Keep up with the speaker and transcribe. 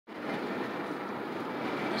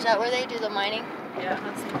Is that where they do the mining? Yeah,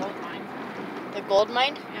 that's the gold mine. The gold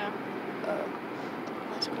mine? Yeah. Oh,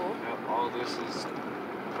 that's cool. Yep, all this is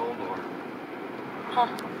gold ore. Huh.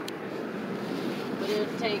 But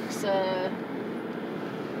it takes 2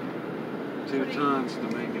 tons to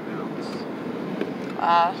make an ounce.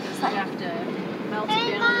 because they have to melt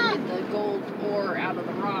it down and get the gold ore out of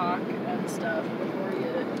the rock and stuff before you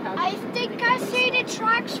have I think I see the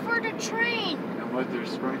tracks for the train. And what they're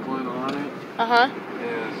sprinkling on it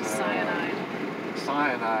is cyanide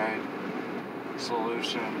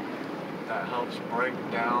solution that helps break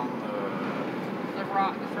down the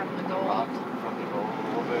rock from the gold. a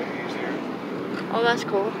little bit easier. Oh, that's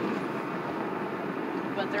cool.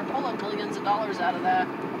 But they're pulling millions of dollars out of that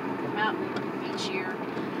mountain each year.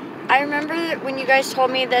 I remember when you guys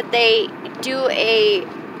told me that they do they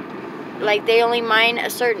only mine a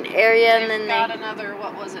certain area and then got another,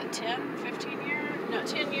 what was it, 10, 15 years? No,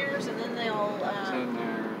 10 years, and then they'll,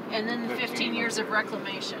 and then 15 years of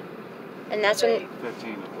reclamation. And that's when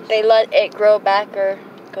 15 they let it grow back or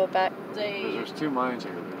go back. Because there's 2 mines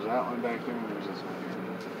here. There's that one back there and there's this one here.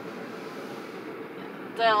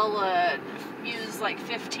 They'll use like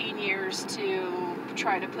 15 years to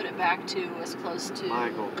try to put it back to as close to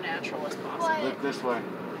natural as possible. Look this way,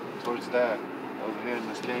 towards that, over here in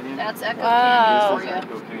this canyon. That's Echo Wow. Canyon for you.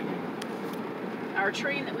 Echo Canyon. Our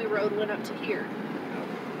train that we rode went up to here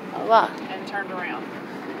Oh, wow. and turned around.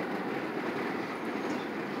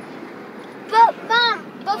 But Mom,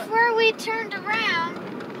 before we turned around,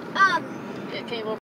 It came over.